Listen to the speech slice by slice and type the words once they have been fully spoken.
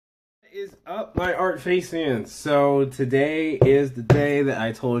Is up, my art face fans. So today is the day that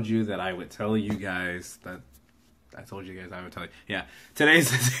I told you that I would tell you guys that I would tell you. Yeah,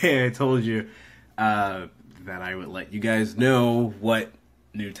 today's the day I told you that I would let you guys know what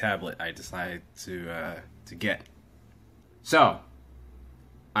new tablet I decided to get. So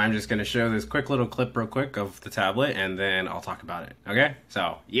I'm just gonna show this quick little clip real quick of the tablet, and then I'll talk about it. Okay?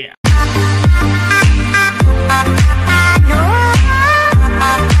 So yeah.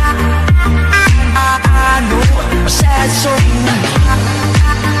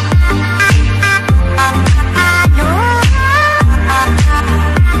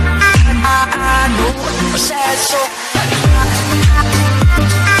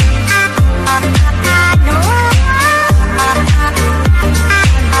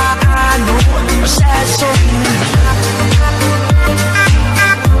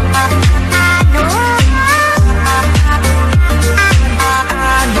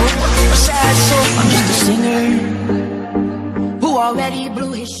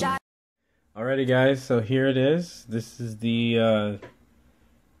 Alrighty guys, so here it is. This is the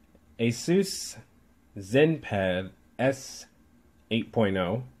Asus Zenpad S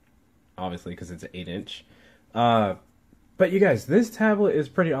 8.0, obviously because it's an 8-inch. But you guys, this tablet is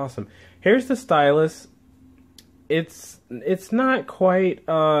pretty awesome. Here's the stylus. It's not quite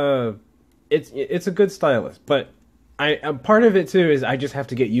it's a good stylus, but part of it too is I just have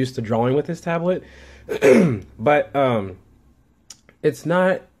to get used to drawing with this tablet. But it's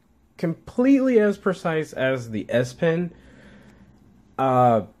not completely as precise as the S Pen,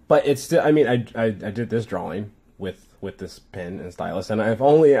 but it's still. I mean, I did this drawing with this pen and stylus, and I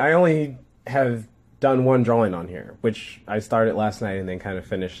only have done one drawing on here, which I started last night and then kind of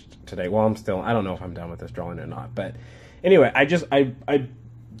finished today. Well, I don't know if I'm done with this drawing or not, but anyway, I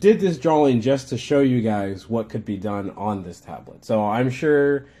did this drawing just to show you guys what could be done on this tablet. So I'm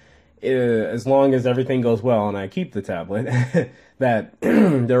sure, as long as everything goes well and I keep the tablet, that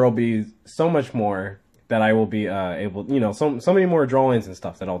there will be so much more that I will be able, so many more drawings and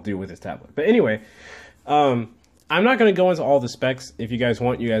stuff that I'll do with this tablet. But anyway, I'm not going to go into all the specs. If you guys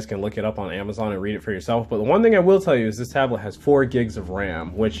want, you guys can look it up on Amazon and read it for yourself. But the one thing I will tell you is this tablet has 4 gigs of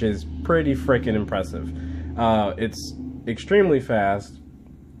RAM, which is pretty freaking impressive. It's extremely fast.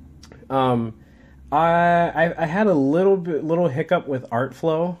 I had a little hiccup with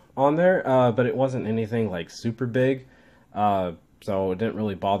ArtFlow on there, but it wasn't anything like super big. So it didn't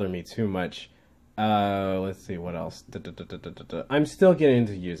really bother me too much. Let's see what else. I'm still getting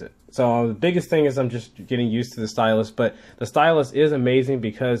to use it. So the biggest thing is I'm just getting used to the stylus, but the stylus is amazing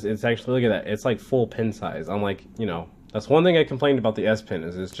because it's actually, look at that, it's like full pen size. I'm like, that's one thing I complained about the S Pen,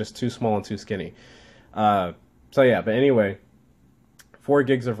 is it's just too small and too skinny. So yeah, but anyway, 4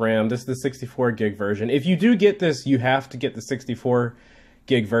 gigs of RAM. This is the 64 gig version. If you do get this, you have to get the 64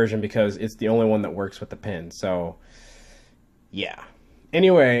 gig version because it's the only one that works with the pen. So yeah.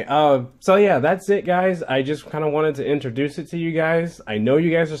 Anyway, so yeah, that's it, guys. I just kind of wanted to introduce it to you guys. I know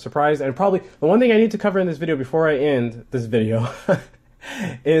you guys are surprised, and probably the one thing I need to cover in this video before I end this video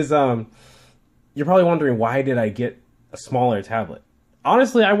is you're probably wondering, why did I get a smaller tablet?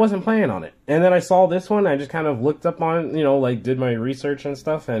 Honestly, I wasn't planning on it. And then I saw this one, I just kind of looked up on it, like did my research and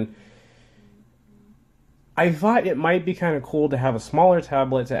stuff, and I thought it might be kind of cool to have a smaller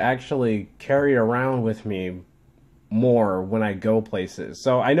tablet to actually carry around with me more when I go places.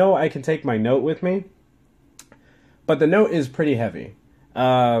 So I know I can take my Note with me, but the Note is pretty heavy.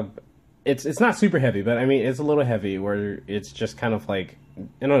 It's not super heavy, but I mean, it's a little heavy where it's just kind of like,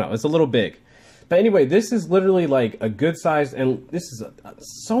 I don't know, it's a little big. But anyway, this is literally like a good size, and this is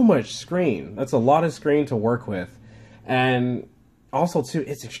so much screen. That's a lot of screen to work with. And also too,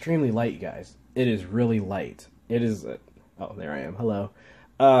 it's extremely light, guys. It is really light. It is, oh, there I am, hello.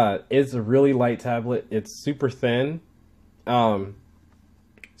 It's a really light tablet. It's super thin.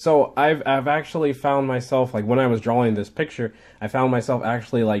 So I've actually found myself, like when I was drawing this picture, I found myself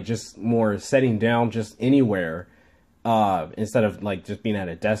actually like just more setting down just anywhere, instead of like just being at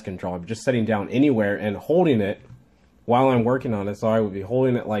a desk and drawing, just sitting down anywhere and holding it while I'm working on it. So I would be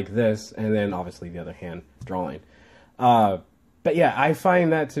holding it like this, and then obviously the other hand drawing. But yeah, I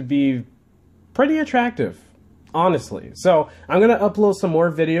find that to be pretty attractive, honestly. So I'm gonna upload some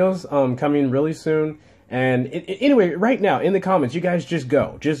more videos coming really soon. And anyway, right now in the comments, you guys just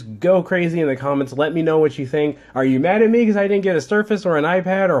go crazy in the comments. Let me know what you think. Are you mad at me because I didn't get a Surface or an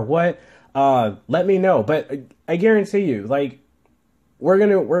iPad or what? Let me know. But I guarantee you, like,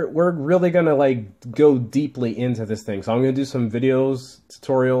 we're really gonna like go deeply into this thing. So I'm gonna do some videos,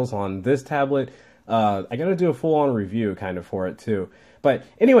 tutorials on this tablet. I gotta do a full-on review kind of for it too. But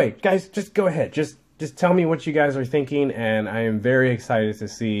anyway, guys, just go ahead, just just tell me what you guys are thinking, and I am very excited to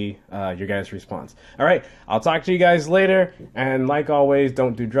see your guys' response. All right, I'll talk to you guys later, and like always,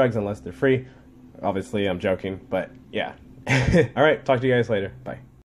 don't do drugs unless they're free. Obviously, I'm joking, but yeah. All right, talk to you guys later. Bye.